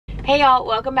Hey y'all,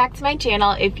 welcome back to my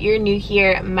channel. If you're new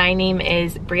here, my name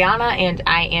is Brianna and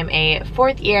I am a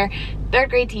 4th year 3rd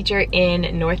grade teacher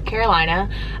in North Carolina.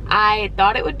 I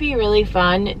thought it would be really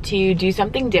fun to do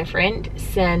something different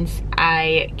since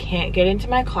I can't get into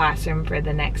my classroom for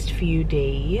the next few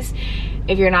days.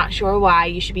 If you're not sure why,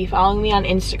 you should be following me on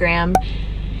Instagram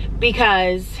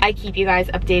because I keep you guys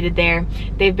updated there.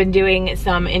 They've been doing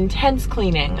some intense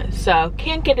cleaning, so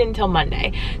can't get in until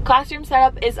Monday. Classroom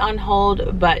setup is on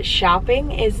hold, but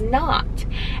shopping is not.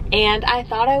 And I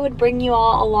thought I would bring you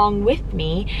all along with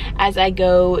me as I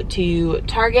go to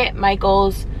Target,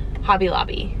 Michael's, Hobby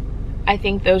Lobby. I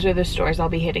think those are the stores I'll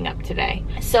be hitting up today.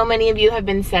 So many of you have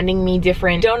been sending me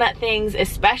different donut things,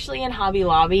 especially in Hobby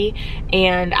Lobby,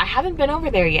 and I haven't been over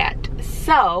there yet.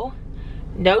 So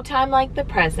no time like the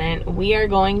present, we are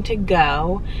going to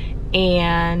go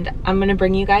and I'm gonna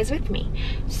bring you guys with me.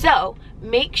 So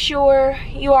make sure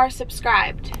you are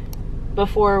subscribed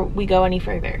before we go any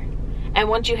further. And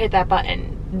once you hit that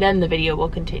button, then the video will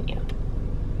continue.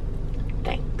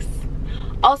 Thanks.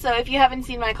 Also, if you haven't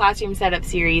seen my classroom setup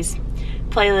series,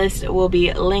 playlist will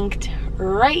be linked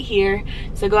right here.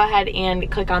 So go ahead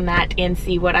and click on that and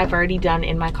see what I've already done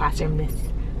in my classroom this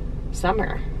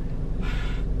summer.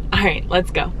 All right,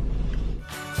 let's go.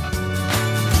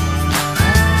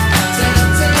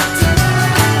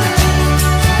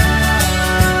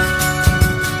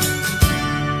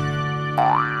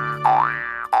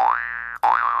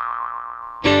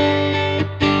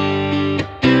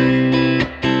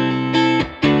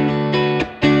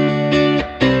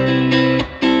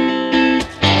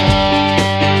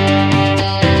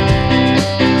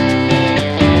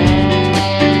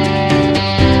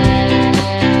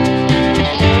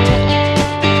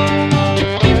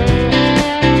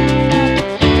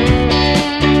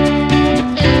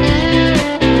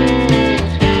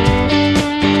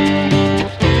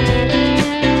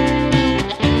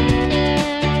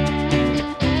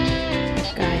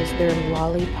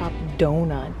 Lollipop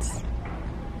donuts.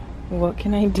 What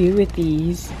can I do with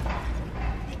these?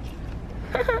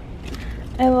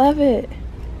 I love it.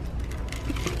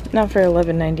 Not for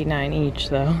 $11.99 each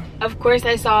though. Of course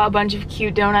I saw a bunch of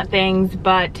cute donut things,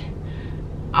 but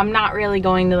I'm not really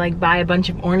going to like buy a bunch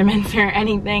of ornaments or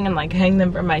anything and like hang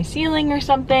them from my ceiling or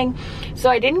something. So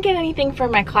I didn't get anything for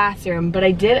my classroom, but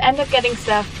I did end up getting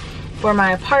stuff for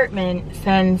my apartment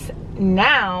since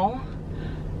now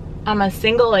I'm a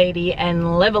single lady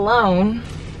and live alone,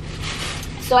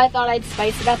 so I thought I'd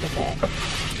spice it up a bit.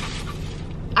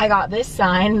 I got this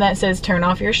sign that says turn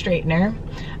off your straightener.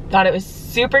 Thought it was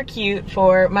super cute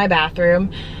for my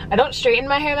bathroom. I don't straighten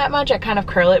my hair that much, I kind of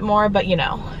curl it more, but you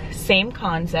know, same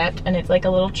concept, and it's like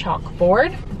a little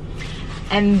chalkboard.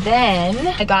 And then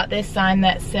I got this sign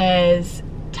that says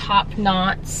top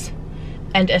knots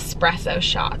and espresso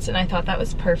shots, and I thought that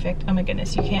was perfect. Oh my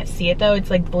goodness, you can't see it though, it's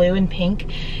like blue and pink.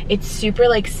 It's super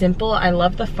like simple. I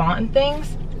love the font and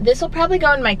things. This will probably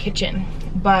go in my kitchen,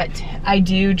 but I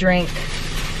do drink,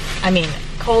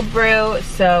 cold brew,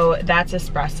 so that's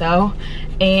espresso,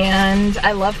 and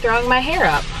I love throwing my hair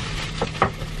up.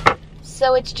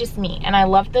 So it's just me, and I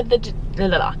love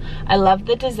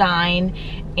the design,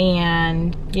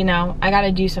 and you know, I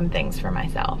gotta do some things for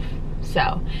myself.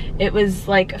 So it was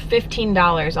like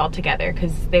 $15 altogether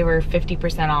because they were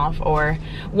 50% off, or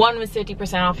one was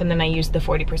 50% off and then I used the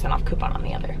 40% off coupon on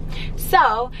the other.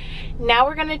 So now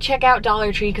we're gonna check out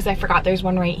Dollar Tree because I forgot there's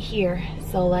one right here.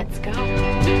 So let's go.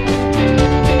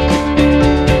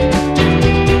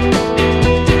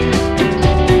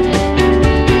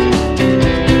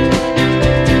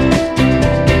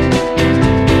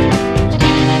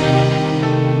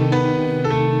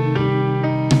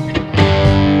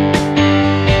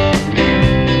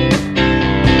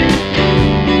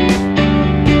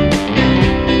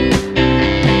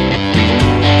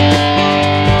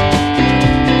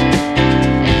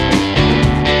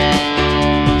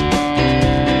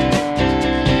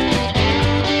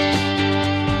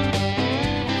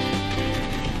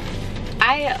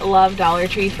 Love Dollar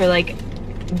Tree for like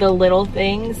the little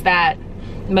things that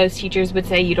most teachers would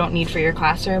say you don't need for your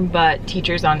classroom, but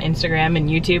teachers on Instagram and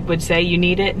YouTube would say you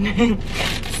need it.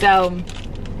 So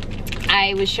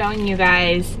I was showing you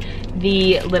guys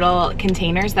the little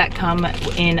containers that come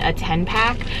in a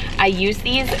 10-pack. I use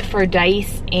these for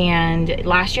dice, and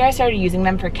last year I started using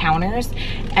them for counters,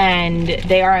 and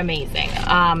they are amazing.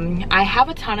 I have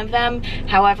a ton of them,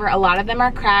 however a lot of them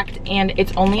are cracked, and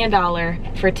it's only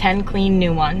 $1 for 10 clean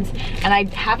new ones. And I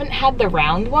haven't had the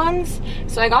round ones,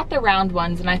 so I got the round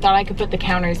ones, and I thought I could put the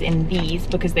counters in these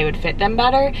because they would fit them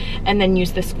better, and then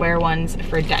use the square ones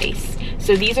for dice.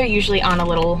 So these are usually on a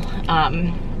little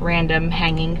random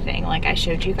hanging thing like I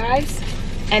showed you guys.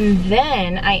 And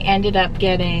then I ended up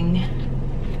getting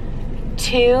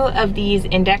 2 of these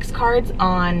index cards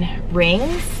on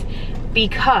rings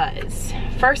because,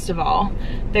 first of all,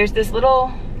 there's this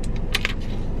little,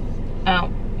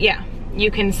 oh yeah, you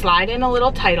can slide in a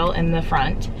little title in the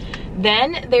front.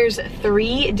 Then there's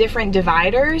 3 different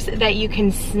dividers that you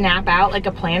can snap out like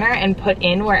a planner and put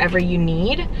in wherever you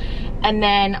need. And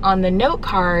then on the note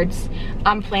cards,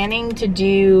 I'm planning to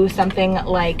do something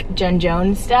like Jen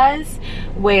Jones does,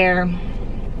 where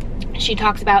she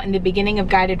talks about in the beginning of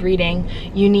guided reading,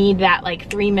 you need that like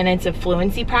 3 minutes of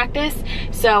fluency practice.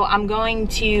 So I'm going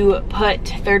to put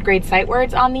 3rd grade sight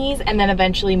words on these and then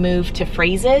eventually move to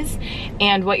phrases.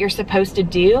 And what you're supposed to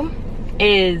do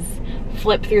is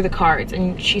flip through the cards.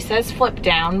 And she says flip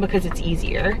down because it's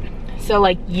easier. So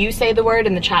like you say the word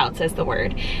and the child says the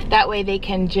word. That way they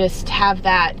can just have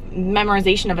that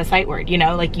memorization of a sight word, you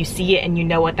know, like you see it and you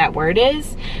know what that word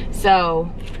is.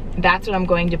 So that's what I'm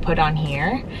going to put on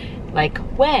here. Like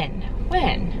when,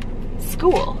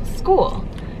 school,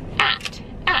 at.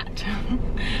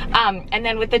 And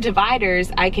then with the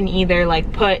dividers, I can either like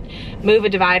move a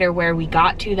divider where we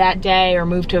got to that day, or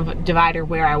move to a divider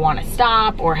where I want to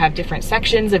stop, or have different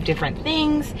sections of different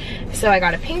things. So I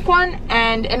got a pink one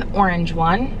and an orange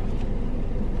one.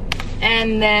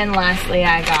 And then lastly,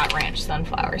 I got ranch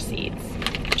sunflower seeds,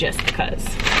 just because.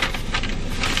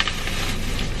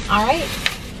 All right,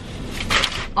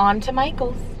 on to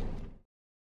Michael's.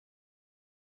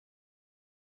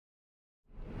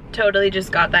 Totally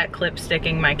just got that clip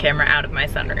sticking my camera out of my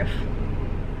sunroof.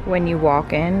 When you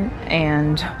walk in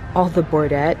and all the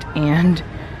boardette and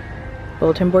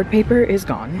bulletin board paper is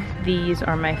gone. These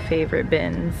are my favorite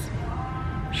bins.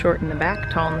 Short in the back,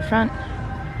 tall in the front,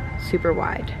 super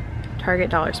wide. Target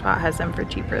Dollar Spot has them for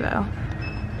cheaper though.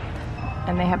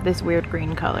 And they have this weird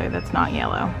green color that's not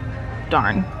yellow.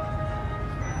 Darn.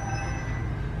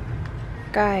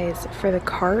 Guys, for the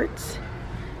carts,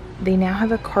 they now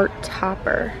have a cart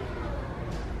topper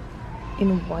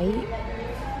in white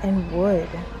and wood.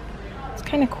 It's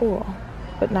kind of cool,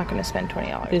 but not gonna spend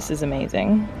 $20. This is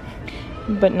amazing,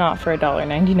 but not for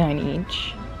 $1.99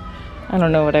 each. I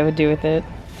don't know what I would do with it.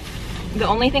 The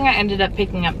only thing I ended up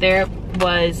picking up there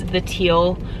was the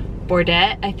teal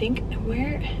boardette. I think,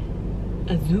 where?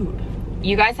 Azul.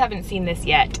 You guys haven't seen this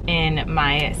yet in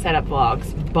my setup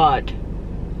vlogs, but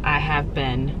I have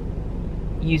been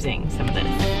using some of this.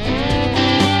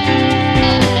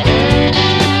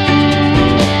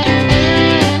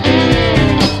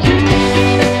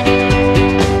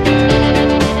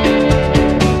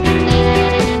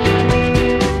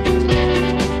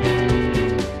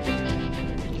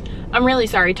 I'm really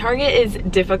sorry, Target is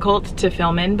difficult to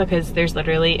film in because there's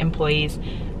literally employees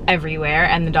everywhere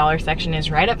and the dollar section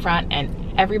is right up front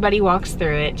and everybody walks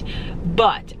through it.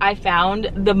 But I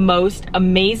found the most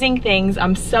amazing things.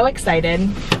 I'm so excited.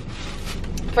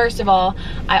 First of all,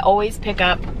 I always pick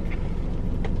up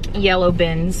yellow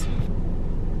bins.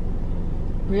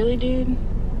 Really, dude?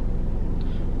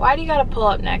 Why do you gotta pull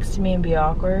up next to me and be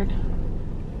awkward?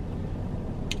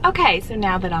 Okay, so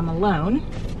now that I'm alone,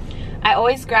 I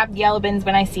always grab yellow bins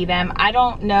when I see them. I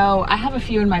don't know, I have a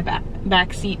few in my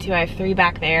back seat too. I have 3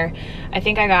 back there. I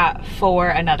think I got 4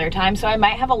 another time, so I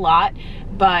might have a lot,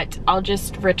 but I'll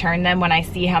just return them when I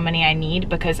see how many I need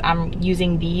because I'm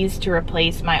using these to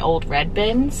replace my old red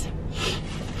bins.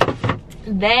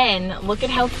 Then, look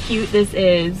at how cute this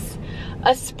is.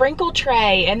 A sprinkle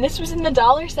tray, and this was in the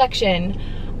dollar section.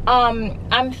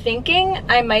 I'm thinking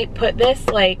I might put this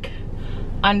like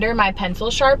under my pencil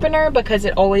sharpener because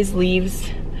it always leaves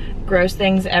gross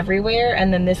things everywhere,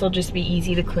 and then this will just be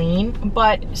easy to clean.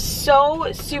 But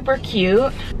so super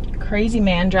cute. Crazy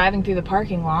man driving through the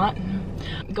parking lot.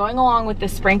 Going along with the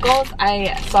sprinkles,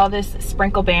 I saw this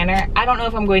sprinkle banner. I don't know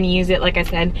if I'm going to use it, like I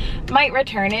said, might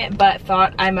return it, but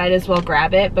thought I might as well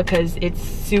grab it because it's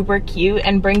super cute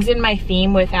and brings in my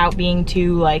theme without being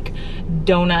too like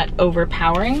donut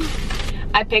overpowering.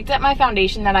 I picked up my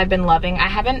foundation that I've been loving. I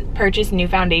haven't purchased new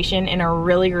foundation in a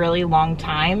really, really long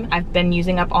time. I've been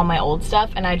using up all my old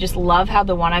stuff and I just love how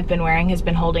the one I've been wearing has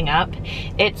been holding up.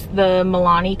 It's the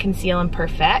Milani Conceal and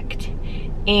Perfect.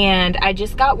 And I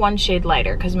just got one shade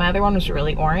lighter because my other one was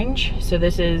really orange. So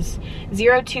this is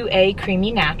 02A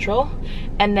Creamy Natural.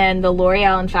 And then the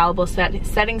L'Oreal Infallible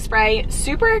Setting Spray.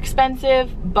 Super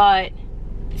expensive, but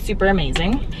super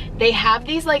amazing. They have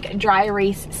these like dry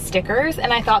erase stickers,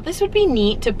 and I thought this would be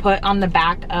neat to put on the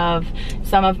back of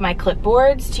some of my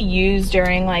clipboards to use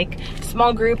during like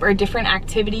small group or different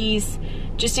activities,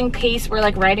 just in case we're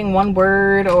like writing one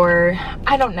word or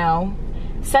I don't know,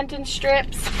 sentence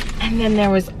strips. And then there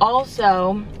was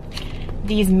also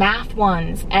these math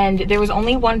ones, and there was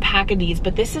only one pack of these,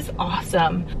 but this is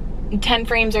awesome. 10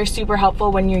 frames are super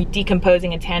helpful when you're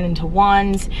decomposing a 10 into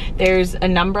ones. There's a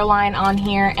number line on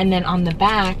here, and then on the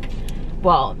back,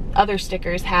 well, other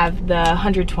stickers have the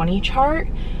 120 chart,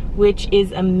 which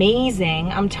is amazing.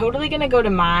 I'm totally gonna go to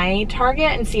my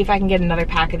Target and see if I can get another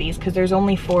pack of these, because there's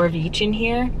only 4 of each in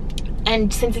here.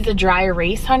 And since it's a dry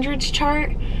erase hundreds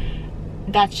chart,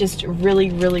 that's just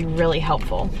really, really, really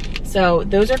helpful. So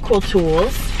those are cool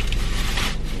tools.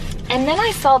 And then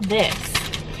I saw this.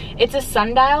 It's a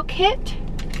sundial kit.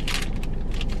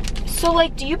 So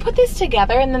like, do you put this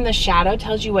together and then the shadow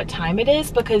tells you what time it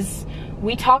is? Because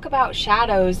we talk about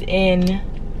shadows in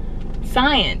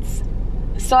science.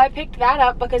 So I picked that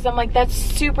up because I'm like, that's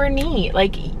super neat.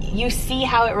 Like, you see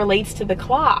how it relates to the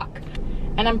clock.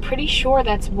 And I'm pretty sure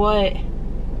that's what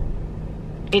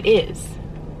it is.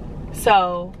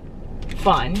 So,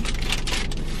 fun.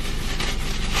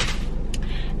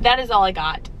 That is all I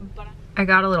got. But I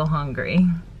got a little hungry.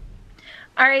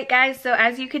 Alright guys, so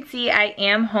as you can see, I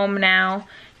am home now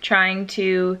trying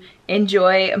to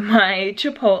enjoy my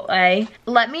Chipotle.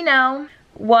 Let me know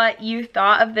what you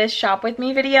thought of this shop with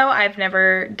me video. I've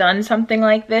never done something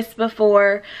like this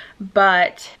before,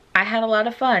 but I had a lot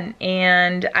of fun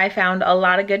and I found a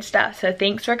lot of good stuff. So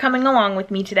thanks for coming along with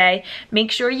me today.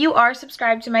 Make sure you are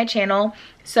subscribed to my channel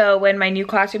so when my new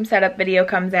classroom setup video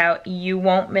comes out, you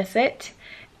won't miss it.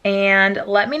 And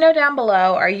let me know down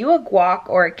below, are you a guac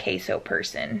or a queso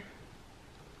person?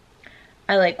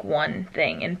 I like one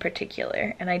thing in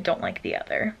particular and I don't like the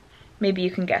other. Maybe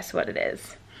you can guess what it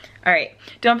is. Alright,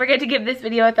 don't forget to give this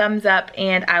video a thumbs up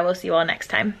and I will see you all next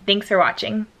time. Thanks for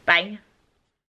watching. Bye.